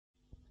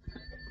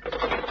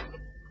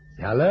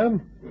Hello?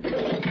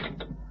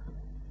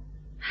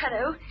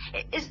 Hello?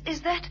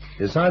 Is that...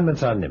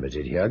 Assignments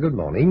Unlimited here. Good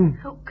morning.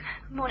 Oh,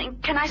 good morning.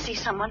 Can I see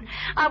someone?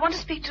 I want to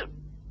speak to...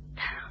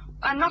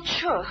 I'm not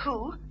sure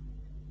who.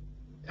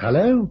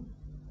 Hello?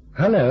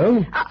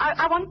 Hello?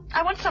 I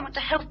want someone to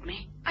help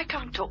me. I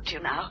can't talk to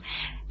you now.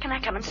 Can I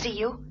come and see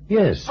you?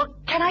 Yes. Well,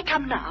 can I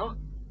come now?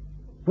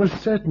 Well,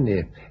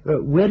 certainly.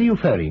 Where are you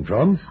phoning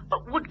from?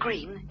 Wood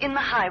Green, in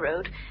the high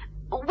road.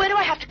 Where do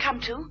I have to come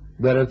to?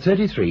 We're at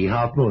 33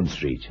 Half Moon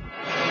Street.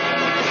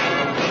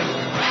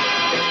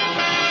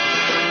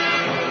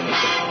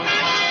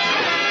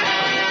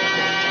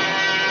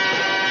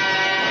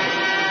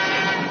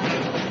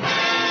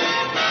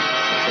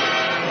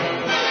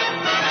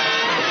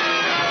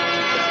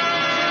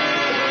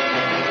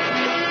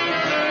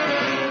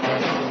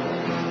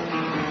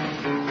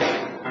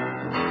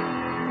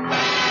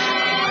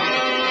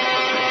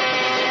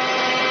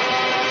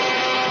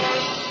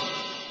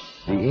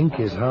 The ink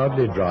is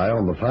hardly dry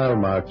on the file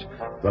marked,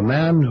 "The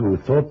Man Who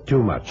Thought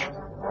Too Much."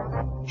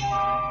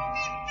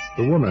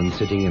 The woman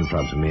sitting in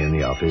front of me in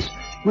the office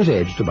was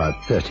aged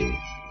about 30.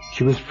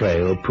 She was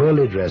frail,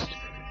 poorly dressed,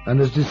 and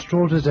as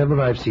distraught as ever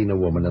I've seen a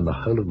woman in the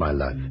whole of my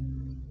life.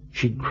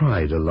 She'd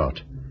cried a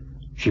lot.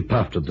 She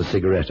puffed at the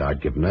cigarette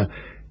I'd given her,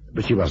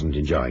 but she wasn't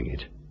enjoying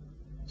it.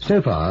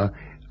 So far,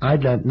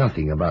 I'd learnt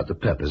nothing about the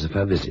purpose of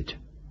her visit.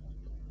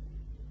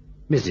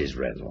 "Mrs.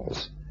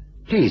 Reynolds,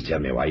 please tell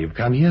me why you've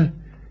come here.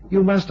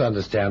 You must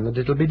understand that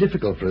it'll be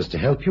difficult for us to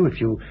help you if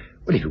you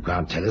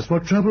can't tell us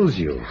what troubles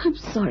you." I'm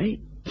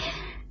sorry.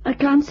 I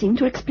can't seem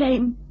to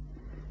explain.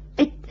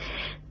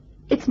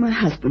 It's my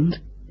husband.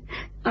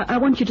 I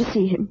want you to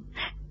see him.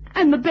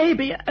 And the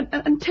baby,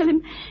 and tell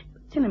him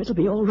it'll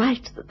be all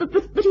right.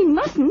 But he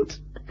mustn't.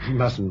 He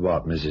mustn't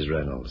what, Mrs.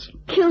 Reynolds?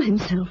 Kill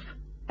himself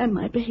and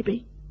my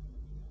baby.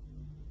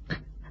 Oh,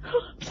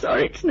 I'm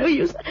sorry, it's no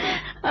use.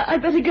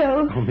 I'd better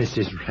go. Oh,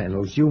 Mrs.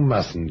 Reynolds, you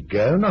mustn't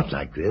go. Not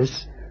like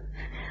this.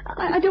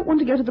 I don't want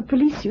to go to the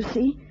police, you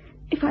see.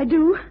 If I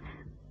do,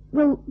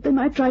 well, they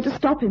might try to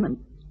stop him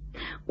and...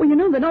 Well, you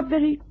know, they're not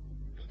very...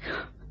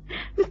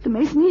 Mr.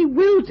 Mason, he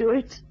will do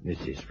it.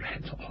 Mrs.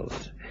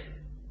 Reynolds,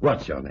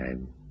 what's your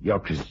name? Your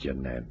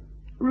Christian name?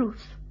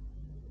 Ruth.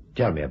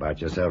 Tell me about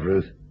yourself,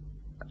 Ruth.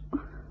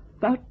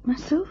 About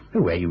myself?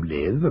 Where you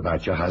live,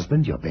 about your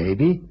husband, your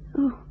baby.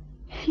 Oh,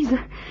 he's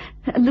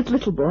a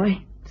little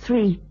boy.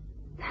 3.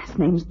 His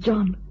name's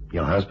John.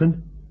 Your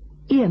husband?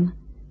 Ian.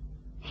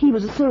 He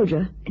was a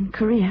soldier in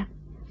Korea.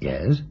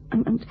 Yes?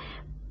 And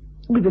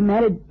we've been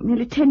married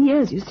nearly 10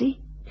 years, you see.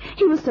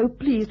 He was so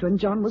pleased when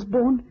John was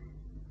born.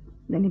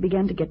 Then he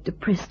began to get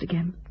depressed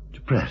again.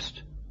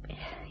 Depressed?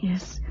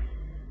 Yes.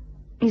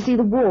 You see,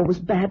 the war was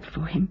bad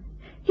for him.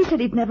 He said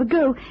he'd never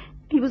go.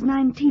 He was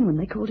 19 when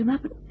they called him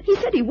up. He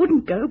said he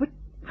wouldn't go, but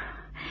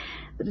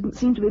there didn't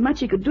seem to be much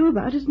he could do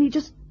about it, and he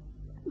just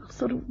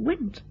sort of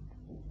went.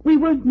 We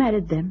weren't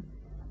married then.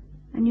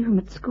 I knew him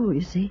at school,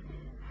 you see.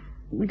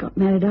 We got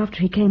married after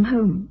he came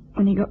home,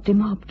 when he got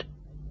demobbed.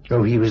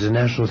 Oh, he was a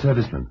national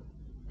serviceman?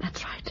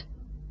 That's right.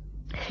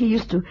 He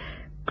used to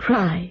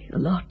cry a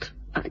lot.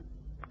 I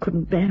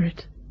couldn't bear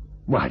it.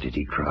 Why did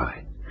he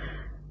cry?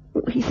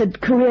 He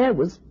said career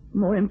was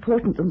more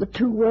important than the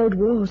 2 world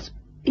wars.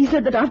 He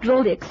said that after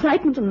all the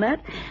excitement and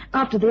that,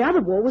 after the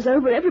other war was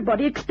over,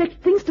 everybody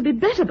expected things to be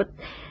better, but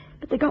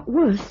they got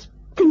worse.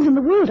 Things in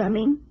the world, I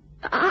mean.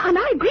 And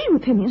I agree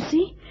with him, you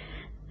see.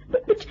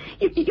 But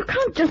you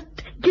can't just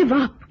give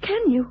up,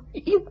 can you?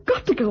 You've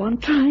got to go on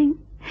trying.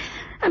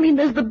 I mean,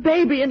 there's the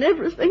baby and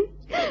everything.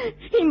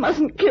 He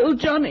mustn't kill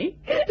Johnny.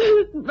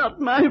 Not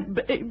my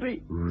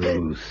baby.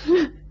 Ruth.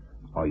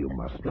 Oh, you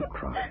mustn't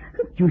cry.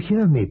 You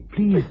hear me?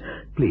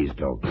 Please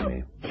talk to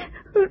me.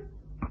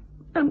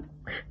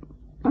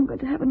 I'm going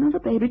to have another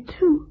baby,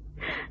 too.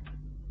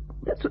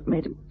 That's what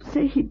made him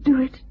say he'd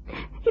do it.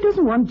 He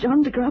doesn't want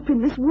John to grow up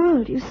in this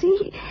world, you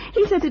see.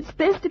 He says it's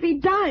best if he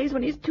dies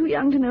when he's too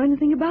young to know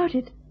anything about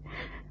it.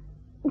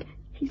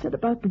 He said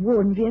about the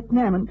war in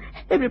Vietnam, and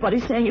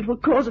everybody's saying it will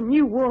cause a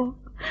new war.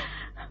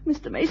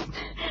 Mr. Mason,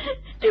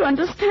 do you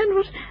understand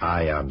what...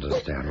 I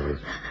understand,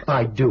 Ruth.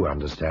 I do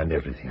understand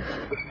everything.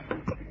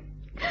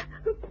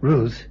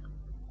 Ruth,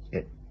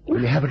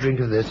 will you have a drink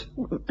of this?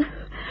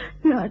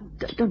 No, I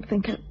don't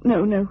think...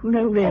 No,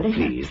 really.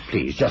 Oh,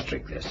 please, just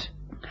drink this.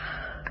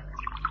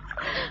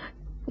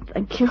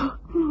 Thank you.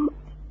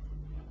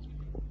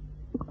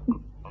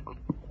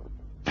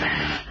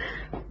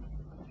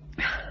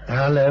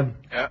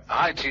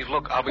 Hi, Chief.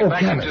 Look, I'll be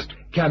back in just...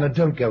 Cannon,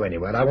 don't go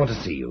anywhere. I want to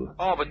see you.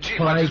 Oh, but Chief,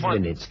 5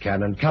 minutes,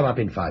 Cannon. Come up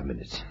in 5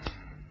 minutes.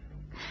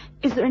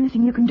 Is there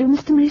anything you can do,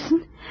 Mr.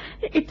 Mason?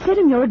 It said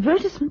in your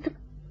advertisement that...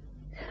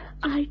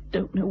 I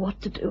don't know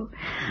what to do.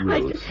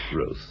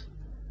 Ruth,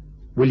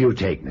 will you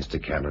take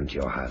Mr. Cannon to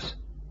your house?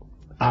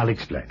 I'll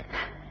explain.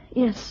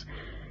 Yes,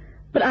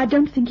 but I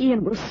don't think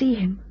Ian will see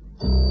him.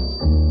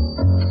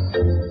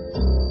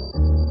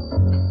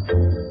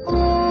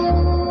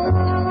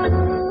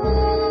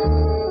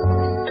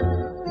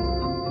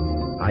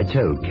 I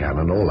told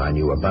Cannon all I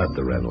knew about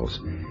the Reynolds.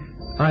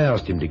 I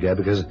asked him to go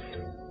because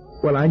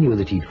Well, I knew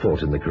that he'd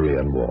fought in the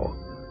Korean War.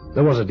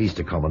 There was at least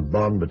a common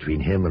bond between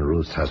him and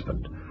Ruth's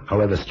husband,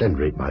 however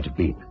slender it might have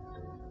been.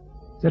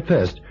 At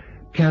first,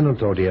 Cannon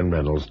thought Ian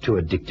Reynolds too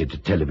addicted to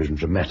television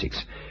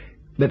dramatics,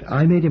 but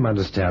I made him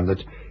understand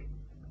that,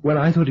 well,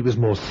 I thought he was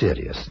more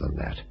serious than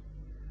that.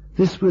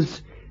 This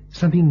was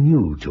something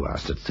new to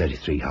us at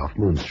 33 Half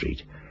Moon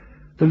Street.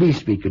 The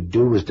least we could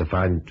do was to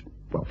find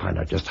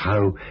out just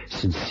how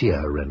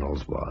sincere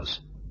Reynolds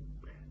was.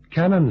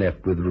 Cannon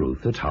left with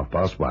Ruth at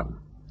 1:30.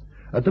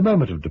 At the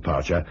moment of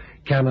departure,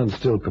 Cannon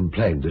still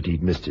complained that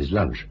he'd missed his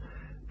lunch,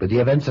 but the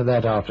events of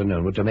that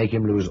afternoon were to make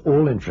him lose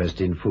all interest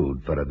in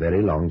food for a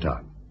very long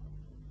time.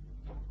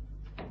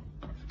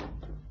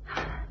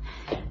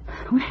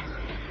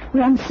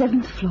 We're on the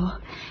 7th floor.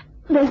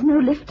 There's no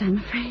lift, I'm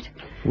afraid.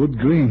 Wood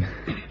Green.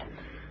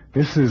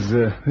 This is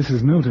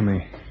new to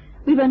me.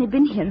 We've only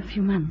been here a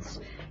few months.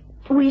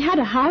 We had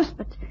a house,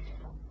 but,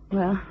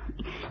 well,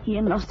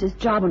 Ian lost his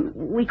job and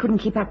we couldn't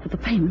keep up with the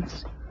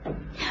payments.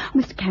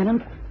 Mr.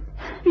 Cannon,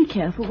 be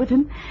careful with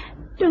him.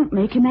 Don't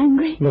make him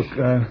angry. Look,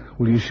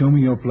 will you show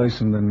me your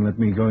place and then let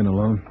me go in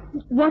alone?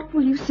 What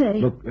will you say?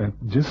 Look,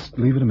 just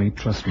leave it to me.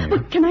 Trust me.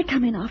 But can I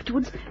come in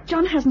afterwards?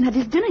 John hasn't had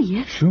his dinner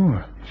yet.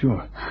 Sure.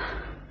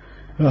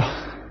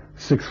 Oh,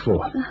 6th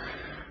floor.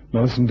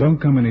 Now, listen, don't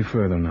come any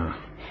further now.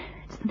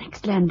 It's the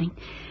next landing.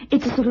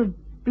 It's a sort of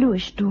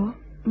bluish door,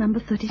 number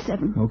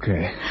 37.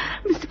 Okay.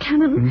 Mr.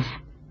 Cannon.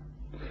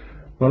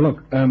 Well,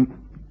 look,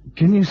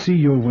 can you see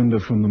your window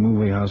from the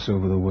movie house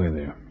over the way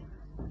there?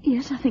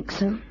 Yes, I think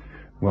so.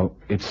 Well,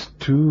 it's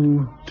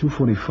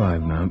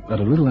 2:45 now. At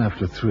a little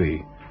after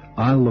 3,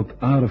 I'll look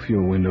out of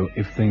your window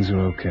if things are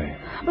okay.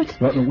 But...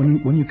 Well,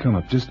 when you come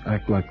up, just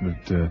act like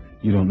that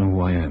you don't know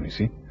who I am, you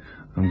see?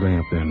 I'm going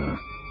up there now.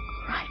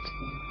 Right.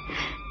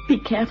 Be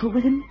careful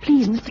with him,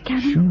 please, Mr.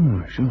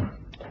 Cannon. Sure.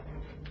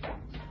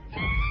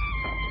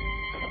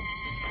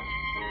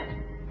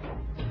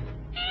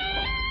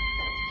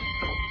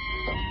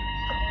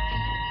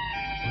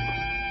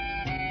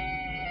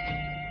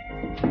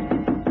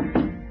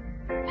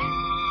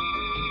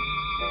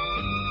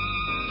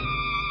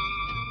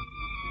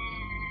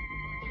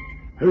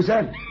 Who's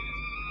that?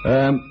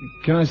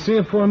 Can I see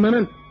you for a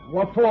minute?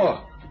 What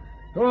for?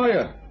 Who are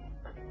you?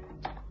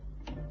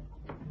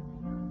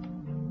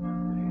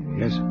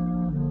 Yes.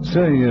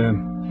 Say,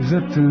 is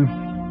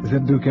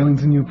that Duke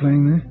Ellington you're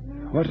playing there?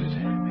 What?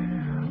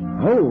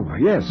 Oh,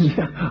 yes.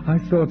 Yeah, I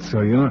thought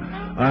so, you know.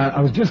 I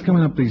was just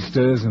coming up these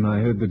stairs and I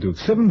heard the Duke.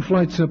 7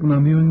 flights up and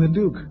I'm hearing the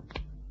Duke.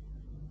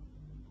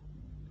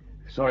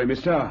 Sorry,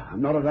 mister.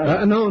 I'm not at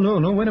that.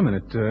 No, wait a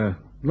minute.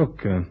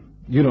 Look,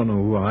 you don't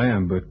know who I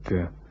am,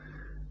 but,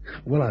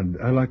 well,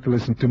 I'd like to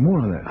listen to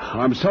more of that.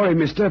 I'm sorry,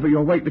 mister, but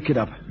you'll wake the kid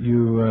up.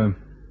 You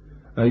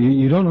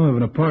don't know of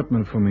an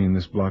apartment for me in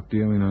this block, do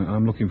you? I mean,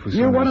 I'm looking for something.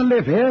 You want to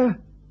live here?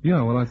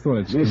 Yeah, well, I thought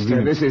it's Mister,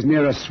 convenient. this is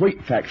near a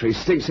sweet factory.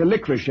 Stinks of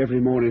licorice every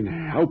morning.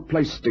 Whole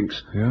place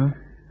stinks. Yeah?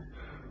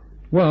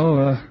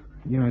 Well,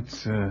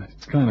 it's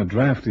kind of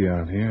drafty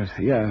out here.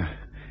 Yeah.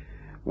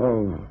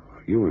 Well,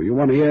 you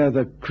want to hear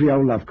the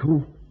Creole Love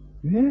Call?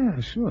 Yeah,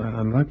 sure.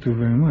 I'd like to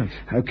very much.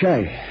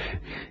 Okay.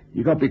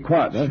 You got to be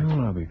quiet, though.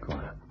 Sure, I'll be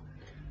quiet.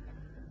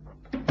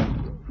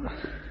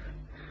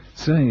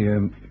 Say,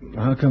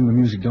 how come the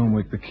music don't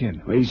wake the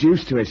kid? Well, he's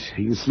used to it.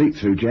 He can sleep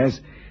through jazz.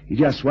 He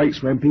just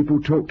wakes when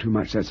people talk too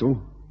much, that's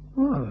all.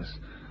 Well,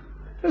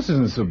 this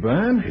isn't so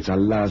bad. It's a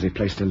lousy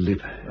place to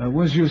live.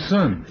 Where's your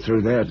son?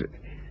 Through there.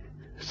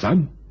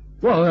 Son?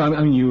 Well,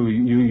 I mean,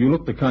 you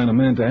look the kind of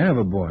man to have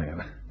a boy.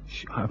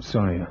 I'm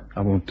sorry,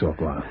 I won't talk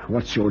loud.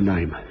 What's your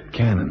name?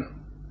 Cannon.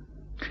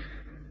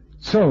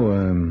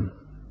 So,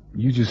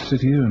 you just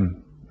sit here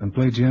and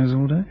play jazz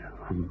all day?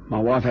 My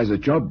wife has a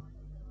job.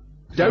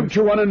 Don't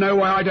you want to know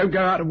why I don't go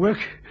out to work?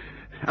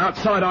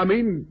 Outside, I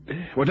mean.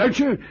 Well, don't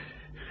you?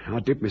 I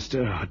did,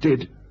 mister. I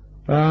did.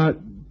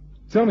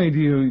 Tell me, do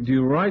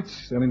you write?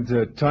 I mean,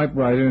 to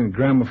typewriter and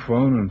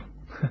gramophone and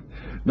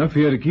enough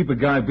here to keep a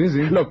guy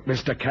busy. Look,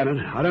 Mr. Cannon,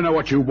 I don't know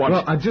what you want.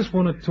 Well, I just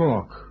want to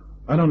talk.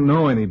 I don't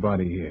know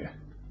anybody here.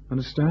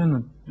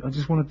 Understand? I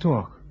just want to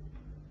talk.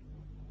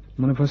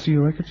 Mind if I see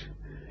your records?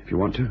 If you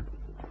want to.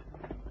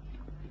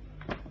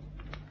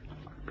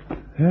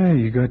 Hey,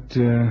 you got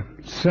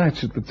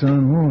Satch at the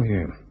town hall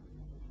here.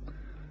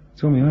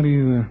 Tell me, how do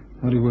you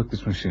work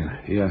this machine?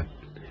 Yeah.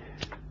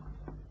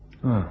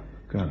 Oh,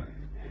 got it.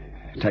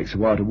 It takes a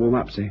while to warm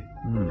up, see?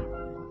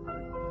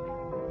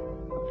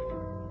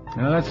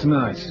 Now, that's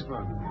nice.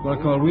 What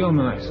I call real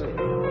nice.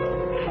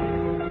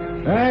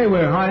 Hey,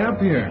 we're high up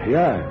here.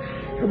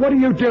 Yeah. What are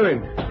you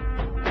doing?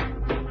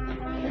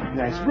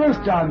 There's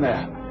Ruth down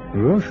there.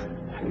 Ruth?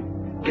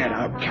 Get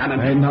out, Cannon.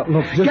 Hey, now,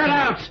 look, just... Get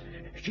out!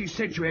 She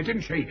sent you here,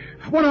 didn't she?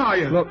 What are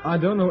you? Look, I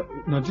don't know...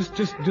 No,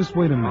 just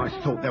wait a minute.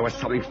 I thought there was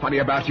something funny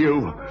about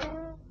you.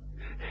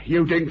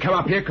 You didn't come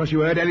up here because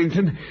you heard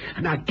Ellington.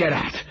 Now get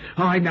out.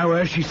 I know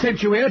her. She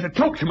sent you here to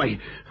talk to me.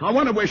 I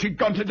wonder where she'd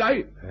gone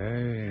today.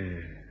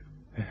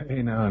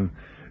 Hey, now,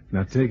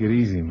 Now take it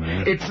easy,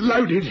 man. It's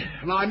loaded,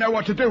 and I know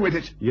what to do with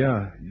it.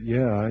 Yeah,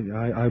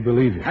 I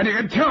believe you. And you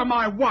can tell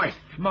my wife,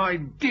 my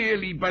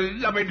dearly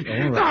beloved...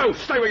 All right. No,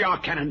 stay where you are,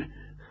 Cannon.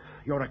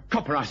 You're a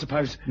copper, I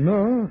suppose.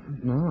 No,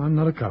 I'm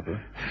not a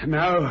copper.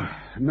 No,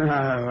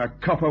 a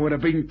copper would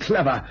have been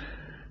clever.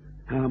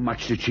 How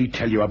much did she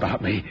tell you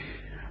about me?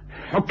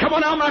 Oh, come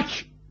on, how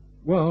much?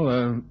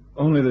 Well,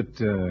 only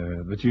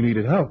that you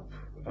needed help.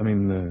 I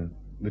mean,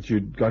 that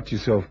you'd got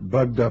yourself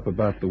bugged up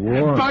about the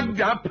war.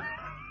 Bugged up?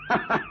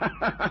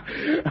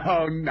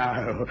 Oh,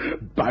 no.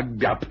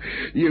 Bugged up.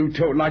 You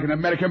talk like an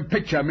American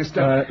picture,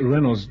 Mr...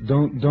 Reynolds,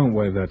 don't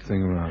wave that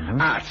thing around, huh?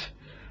 Art.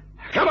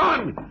 Come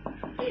on!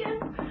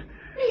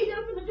 Please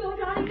open the door,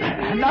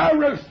 darling. No,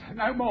 Ruth,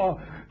 no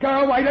more. Go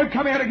away, don't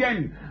come out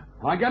again.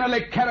 I'm going to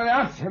let Cannon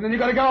out, and then you've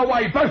got to go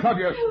away, both of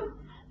you. Oh,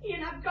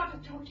 Ian, I've got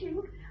to talk to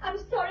you. I'm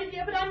sorry,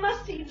 dear, but I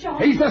must see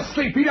John. He's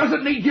asleep. He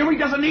doesn't need you. He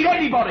doesn't need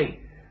anybody.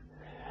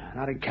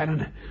 Now,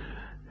 Cannon,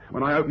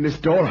 when I open this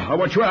door, I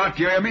want you out.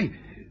 Do you hear me?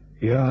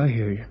 Yeah, I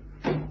hear you.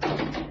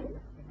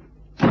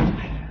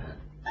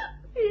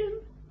 Ian.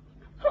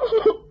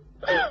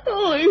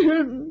 Oh,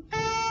 Ian.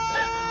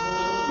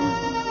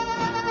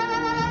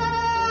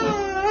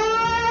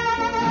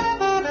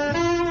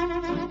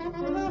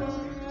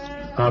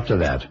 After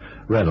that,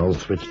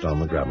 Reynolds switched on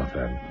the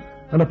gramophone.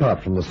 And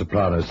apart from the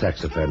soprano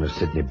saxophone of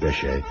Sidney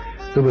Bechet,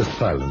 there was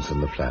silence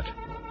in the flat.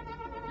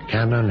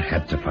 Cannon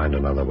had to find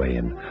another way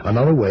in.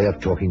 Another way of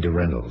talking to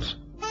Reynolds.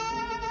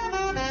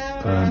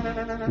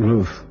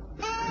 Ruth,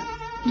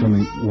 tell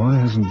me, why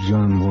hasn't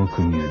John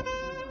woken yet?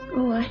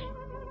 Oh, I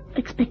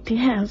expect he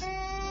has.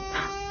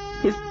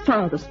 His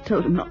father's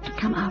told him not to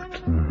come out.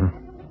 Uh-huh.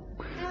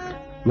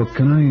 Look,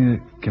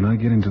 can I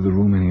get into the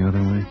room any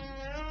other way?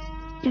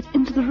 Get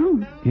into the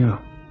room? Yeah.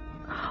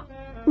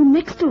 The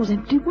next door's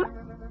empty. What?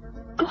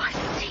 Oh, I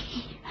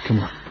see. Come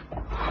on.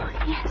 Oh,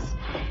 yes.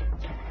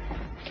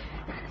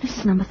 This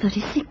is number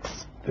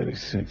 36.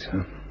 36,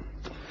 huh?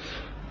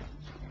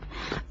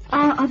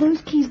 Are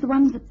those keys the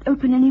ones that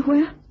open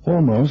anywhere?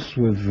 Almost,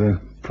 with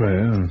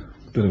prayer and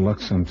a bit of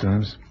luck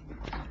sometimes.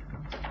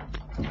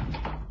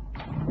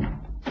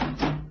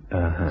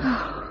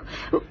 Uh-huh.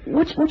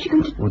 What you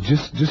going to... Well,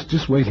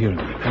 just wait here a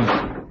minute. Come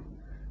on.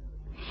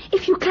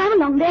 If you climb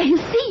along there, he'll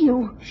see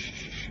you.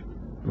 Shh.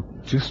 Look,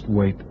 just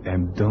wait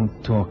and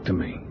don't talk to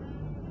me.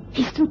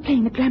 He's still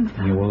playing the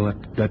gramophone. Yeah, well,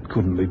 that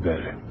couldn't be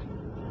better.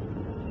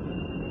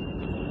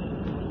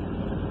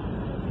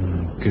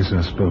 Guess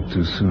I spoke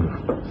too soon.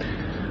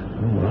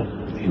 Oh, well,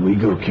 here we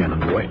go, Cannon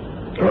boy.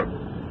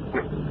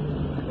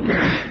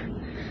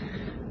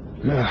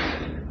 Well,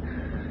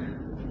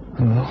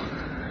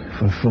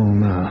 if I fall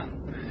now,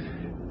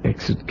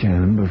 exit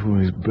Cannon before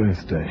his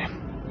birthday.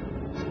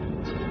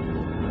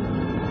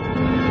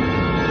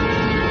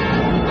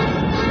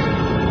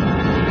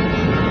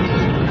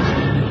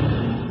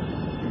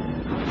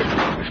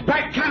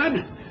 Back,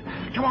 Cannon!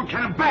 Come on,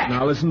 Cannon, back!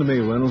 Now, listen to me,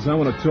 Reynolds. I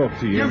want to talk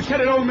to you. You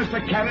said it all,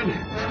 Mr. Cannon.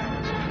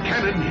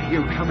 Cannon,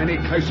 you come any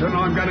closer and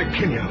I'm going to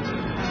kill you.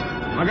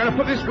 I'm going to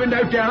put this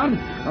window down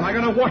and I'm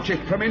going to watch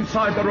it from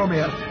inside the room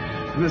here.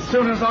 And as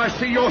soon as I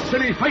see your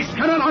silly face,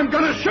 Cannon, I'm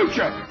going to shoot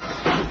you.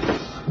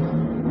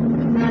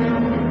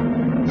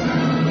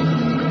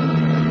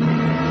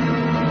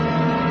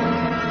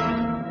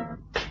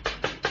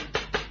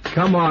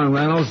 Come on,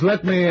 Reynolds.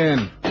 Let me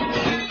in.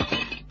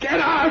 Get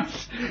out!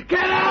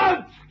 Get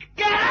out!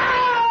 Get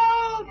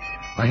out!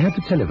 I had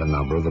the telephone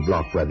number of the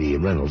block where the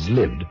Reynolds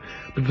lived,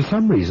 but for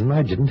some reason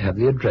I didn't have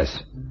the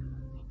address.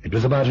 It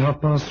was about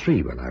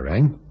 3:30 when I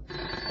rang.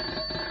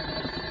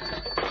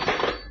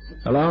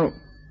 Hello?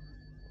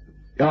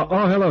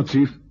 Oh, hello,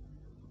 Chief.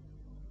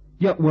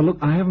 Yeah, well, look,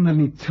 I haven't had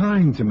any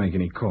time to make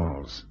any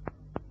calls.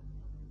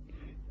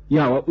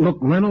 Yeah, well, look,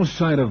 Reynolds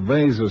shied a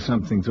vase or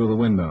something through the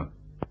window.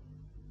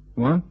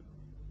 What?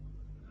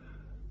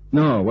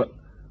 No,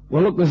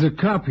 well, look, there's a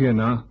cop here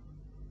now.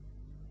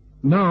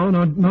 No,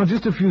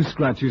 just a few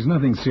scratches,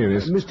 nothing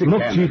serious. Mr.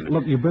 Look, Cannon. Chief,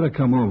 look, you better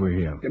come over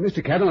here.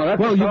 Mr. Cannon, I'll have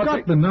Well, to you start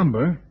got the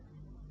number.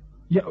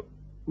 Yeah,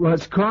 well,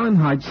 it's Carlin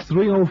Heights,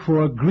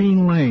 304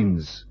 Green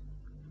Lanes.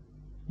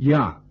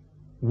 Yeah,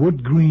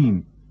 Wood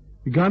Green.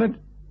 You got it?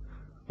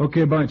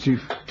 Okay, bye,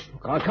 Chief.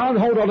 I can't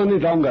hold on any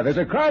longer. There's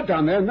a crowd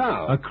down there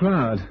now. A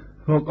crowd?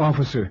 Look,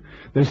 officer,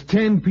 there's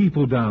 10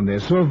 people down there,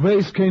 so a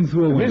vase came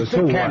through a window. Mr.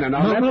 So Cannon,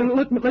 what? No,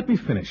 let me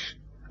finish.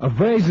 A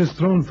vase is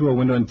thrown through a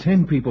window and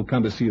 10 people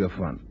come to see the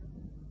front.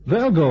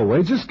 They'll go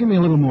away. Just give me a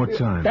little more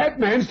time. That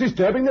man's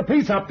disturbing the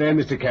peace up there,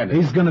 Mr. Cannon.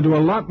 He's going to do a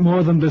lot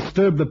more than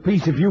disturb the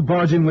peace if you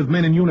barge in with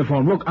men in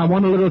uniform. Look, I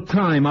want a little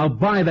time. I'll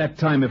buy that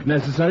time if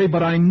necessary,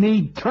 but I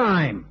need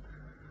time.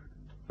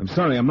 I'm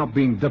sorry, I'm not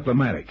being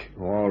diplomatic.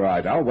 All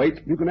right, I'll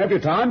wait. You can have your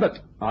time, but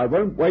I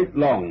won't wait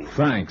long.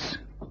 Thanks.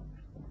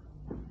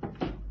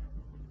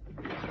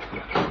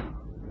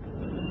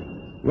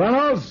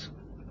 Reynolds!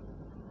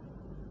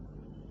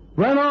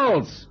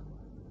 Reynolds!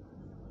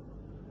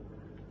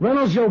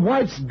 Reynolds, your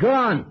wife's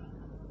gone.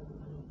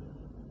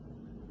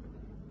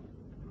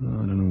 Oh,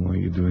 I don't know why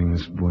you're doing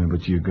this, boy,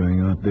 but you're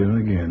going out there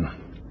again.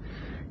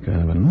 Gotta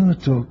have another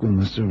talk with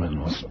Mr.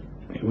 Reynolds.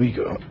 Here we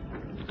go.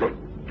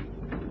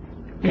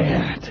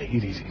 Yeah, take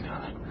it easy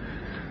now.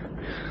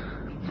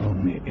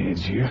 On the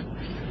edge here.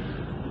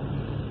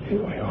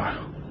 Here we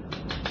are.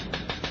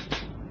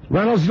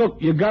 Reynolds, look,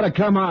 you gotta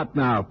come out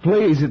now.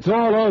 Please, it's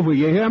all over.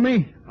 You hear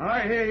me?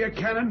 I hear you,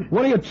 Cannon.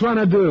 What are you trying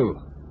to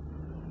do?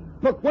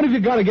 Look, what have you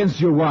got against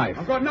your wife?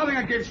 I've got nothing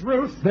against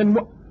Ruth. Then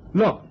what?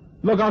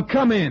 Look, I'll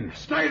come in.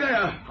 Stay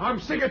there. I'm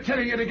sick of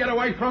telling you to get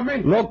away from me.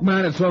 Look,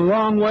 man, it's a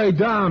long way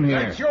down here.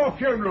 It's your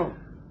funeral.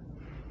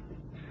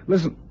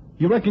 Listen,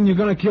 you reckon you're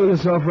gonna kill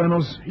yourself,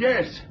 Reynolds?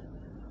 Yes.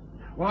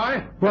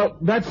 Why? Well,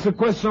 that's the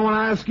question I want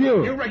to ask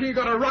you. You reckon you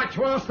got a right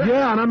to ask that?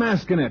 Yeah, and I'm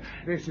asking it.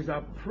 This is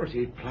a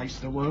pretty place,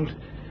 the world.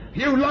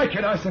 You like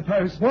it, I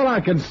suppose. Well,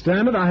 I can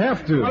stand it. I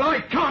have to. Well,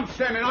 I can't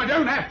stand it. I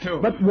don't have to.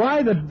 But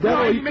why the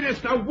devil... Prime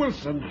Minister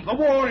Wilson, the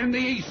war in the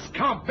East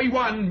can't be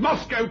won.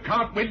 Moscow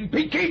can't win.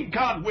 Peking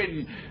can't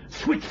win.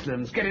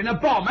 Switzerland's getting a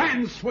bomb,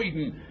 and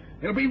Sweden.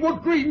 It'll be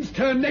Wood Green's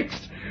turn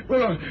next.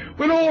 We'll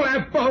all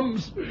have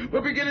bombs.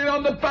 We'll be getting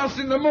on the bus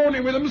in the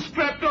morning with them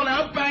strapped on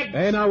our backs.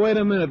 Hey, now, wait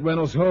a minute,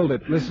 Reynolds. Hold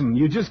it. Listen,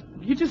 you just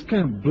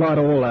can't blot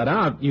all that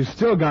out. You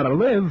still gotta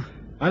live.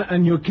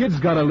 And your kids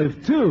gotta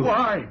live, too.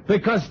 Why?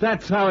 Because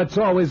that's how it's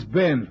always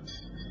been.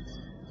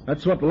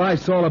 That's what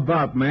life's all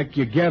about, Mac.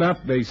 You get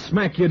up, they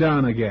smack you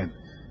down again.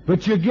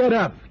 But you get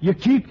up. You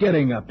keep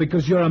getting up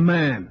because you're a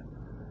man.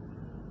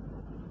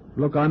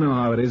 Look, I know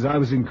how it is. I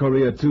was in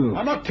Korea, too.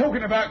 I'm not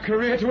talking about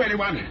Korea to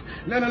anyone,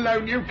 let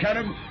alone you,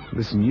 Cannon.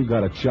 Listen, you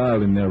got a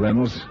child in there,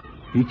 Reynolds.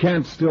 He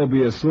can't still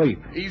be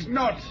asleep. He's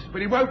not,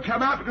 but he won't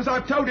come out because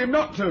I've told him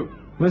not to.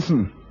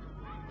 Listen,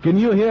 can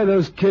you hear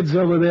those kids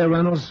over there,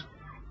 Reynolds?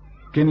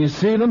 Can you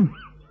see them?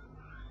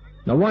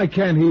 Now, why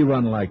can't he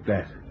run like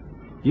that?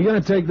 You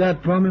gonna take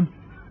that from him?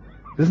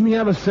 Doesn't he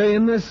have a say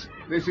in this?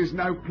 This is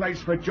no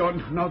place for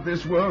John, not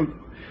this world.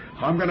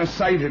 I'm gonna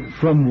save him.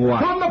 From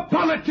what? From the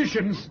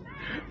politicians.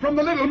 From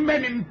the little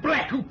men in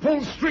black who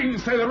pull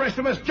strings so the rest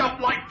of us jump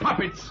like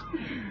puppets.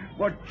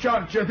 What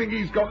chance do you think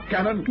he's got,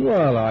 Cannon?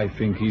 Well, I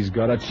think he's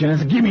got a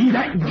chance. Give me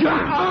that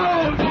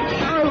gun!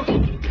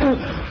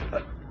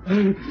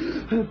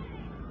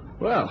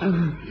 Well,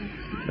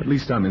 at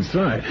least I'm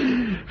inside.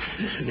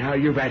 Now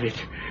you've had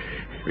it.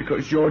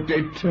 Because you're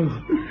dead, too.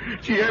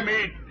 Do you hear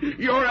me?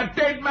 You're a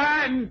dead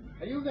man!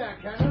 Are you there,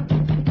 Cannon?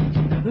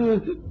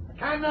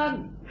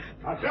 Cannon!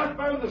 I just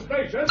phoned the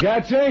station. Yeah,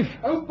 Chief?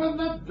 Open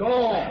the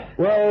door.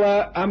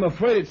 Well, I'm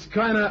afraid it's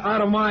kind of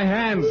out of my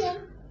hands.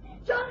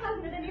 John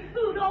hasn't had any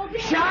food all day.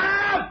 Shut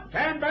up!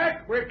 Stand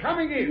back. We're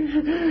coming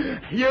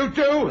in. You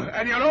do,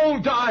 and you'll all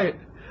die.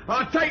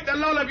 I'll take the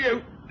lot of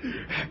you.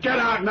 Get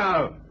out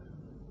now.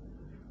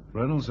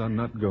 Reynolds, I'm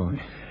not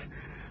going.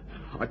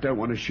 I don't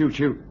want to shoot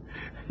you.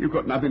 You've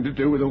got nothing to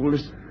do with all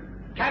this.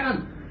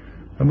 Cannon!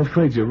 I'm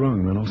afraid you're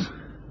wrong, Reynolds.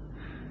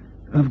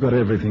 I've got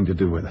everything to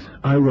do with it.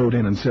 I wrote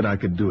in and said I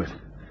could do it.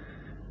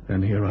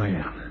 And here I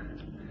am.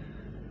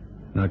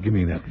 Now give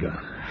me that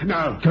gun.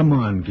 No. Come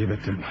on, give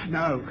it to me.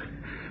 No.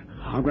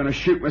 I'm going to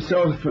shoot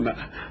myself, and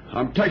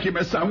I'm taking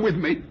my son with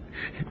me.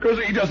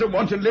 Because he doesn't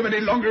want to live any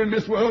longer in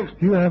this world.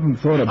 You haven't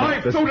thought about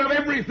I've this. thought of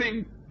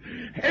everything.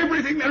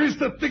 Everything there is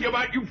to think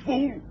about, you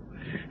fool.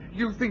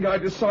 You think I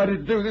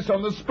decided to do this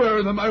on the spur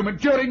of the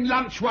moment during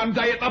lunch one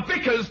day at the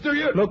Vickers, do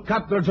you? Look,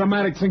 cut the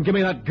dramatics and give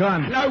me that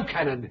gun. No,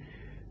 Cannon.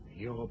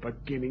 You're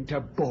beginning to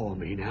bore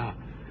me now.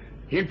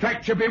 In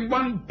fact, you've been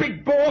one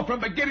big bore from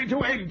beginning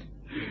to end.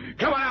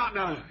 Come on out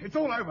now. It's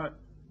all over.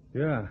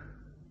 Yeah.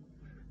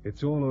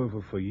 It's all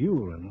over for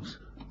you, Reynolds.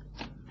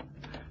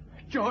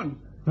 John.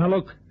 Now,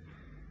 look.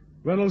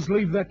 Reynolds,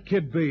 leave that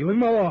kid be. Leave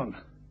him alone.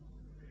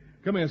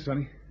 Come here,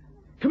 Sonny.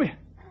 Come here.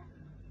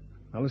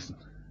 Now, listen.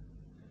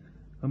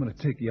 I'm going to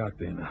take you out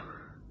there now.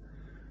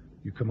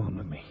 You come on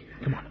with me.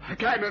 Come on.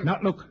 Cannon. Now,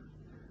 look.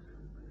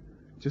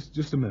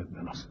 Just a minute,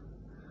 Reynolds.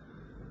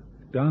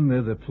 Down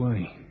there, they're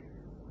playing.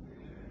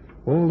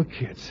 All the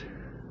kids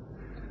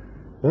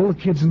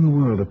in the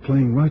world are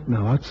playing right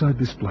now outside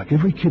this block.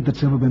 Every kid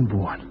that's ever been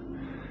born.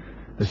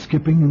 They're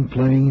skipping and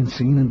playing and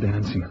singing and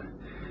dancing.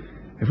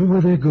 Everywhere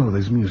they go,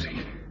 there's music.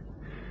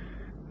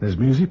 There's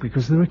music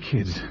because there are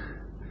kids.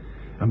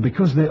 And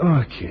because they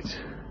are kids.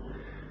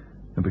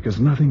 And because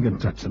nothing can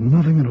touch them,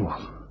 nothing at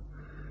all.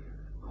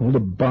 All the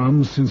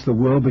bombs since the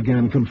world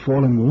began can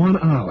fall in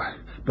 1 hour.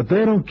 But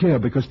they don't care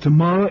because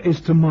tomorrow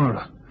is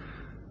tomorrow.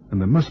 And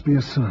there must be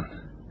a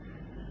sun.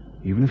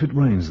 Even if it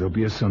rains, there'll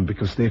be a sun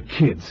because they're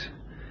kids.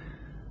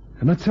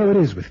 And that's how it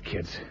is with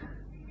kids.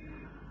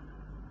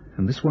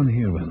 And this one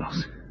here,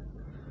 Reynolds.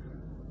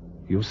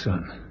 Your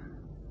son.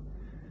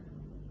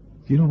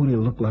 Do you know what he'll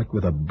look like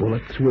with a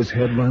bullet through his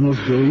head, Reynolds,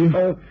 do you?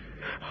 Oh,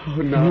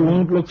 no. He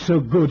won't look so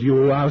good, you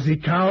lousy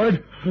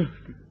coward.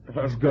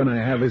 He's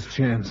gonna have his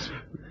chance.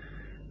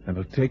 And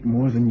it'll take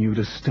more than you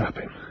to stop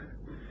him.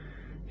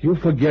 He'll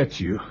forget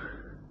you.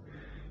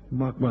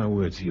 Mark my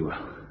words, he will.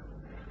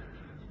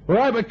 All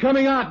right, we're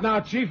coming out now,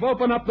 Chief.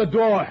 Open up the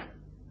door.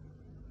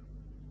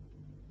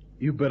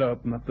 You better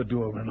open up the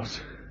door, Reynolds.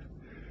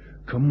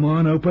 Come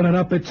on, open it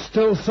up. It's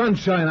still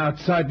sunshine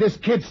outside. This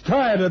kid's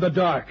tired of the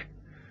dark.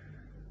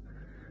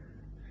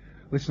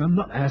 Listen, I'm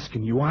not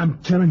asking you. I'm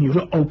telling you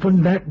to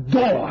open that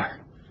door.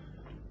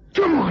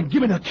 Come on,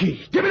 give me the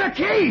key. Give me the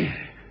key!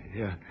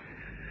 Yeah,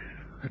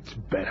 that's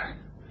better.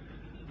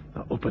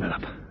 Now open it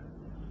up.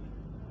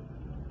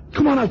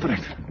 Come on, open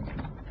it.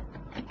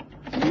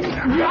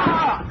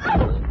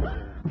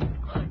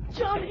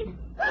 Johnny.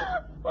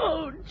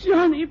 Oh,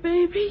 Johnny,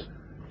 baby.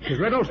 Is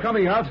Reynolds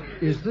coming out?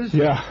 Is this?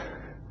 Yeah.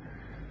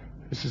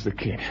 This is the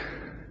kid.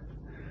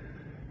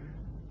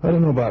 I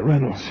don't know about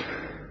Reynolds.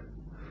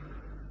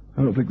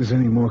 I don't think there's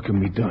any more can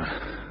be done.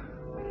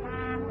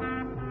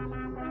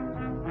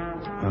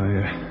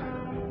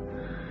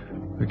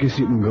 I guess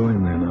you can go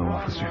in there now,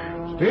 officer.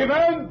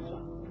 Stevens!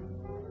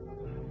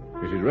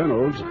 Mrs.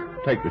 Reynolds,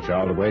 take the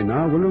child away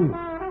now, will you?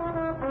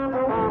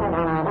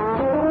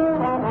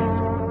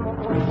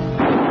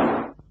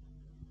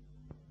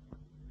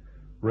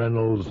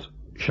 Reynolds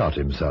shot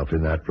himself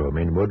in that room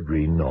in Wood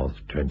Green North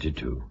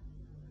 22.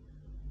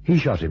 He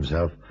shot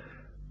himself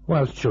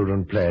whilst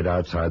children played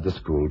outside the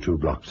school 2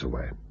 blocks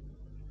away.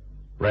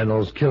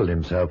 Reynolds killed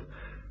himself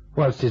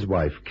whilst his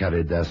wife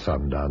carried their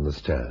son down the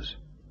stairs.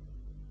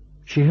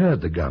 She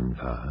heard the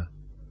gunfire,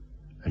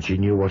 and she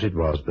knew what it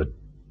was, but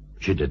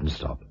she didn't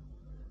stop.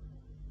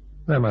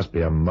 There must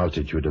be a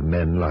multitude of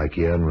men like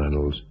Ian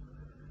Reynolds.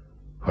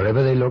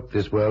 Wherever they look,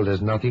 this world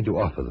has nothing to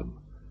offer them.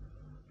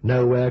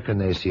 Nowhere can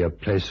they see a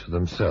place for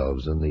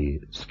themselves in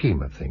the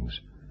scheme of things.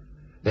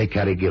 They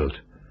carry guilt,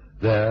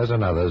 theirs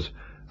and others,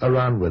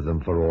 around with them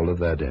for all of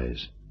their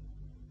days.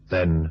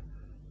 Then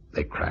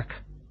they crack.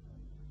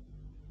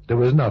 There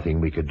was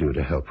nothing we could do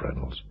to help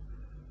Reynolds.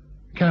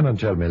 Cannon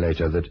told me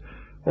later that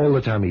all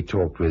the time he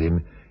talked with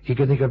him, he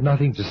could think of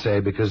nothing to say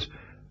because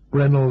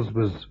Reynolds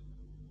was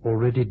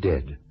already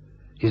dead.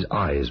 His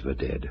eyes were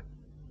dead.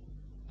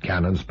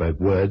 Cannon spoke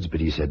words, but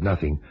he said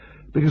nothing,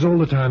 because all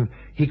the time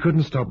he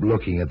couldn't stop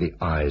looking at the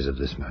eyes of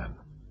this man.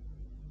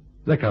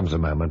 There comes a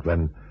moment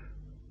when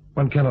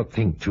one cannot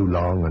think too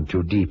long and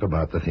too deep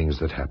about the things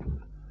that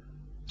happen.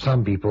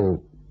 Some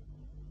people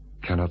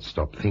cannot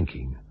stop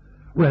thinking.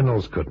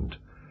 Reynolds couldn't.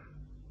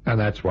 And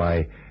that's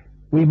why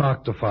we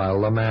marked the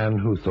file the man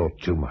who thought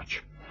too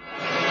much.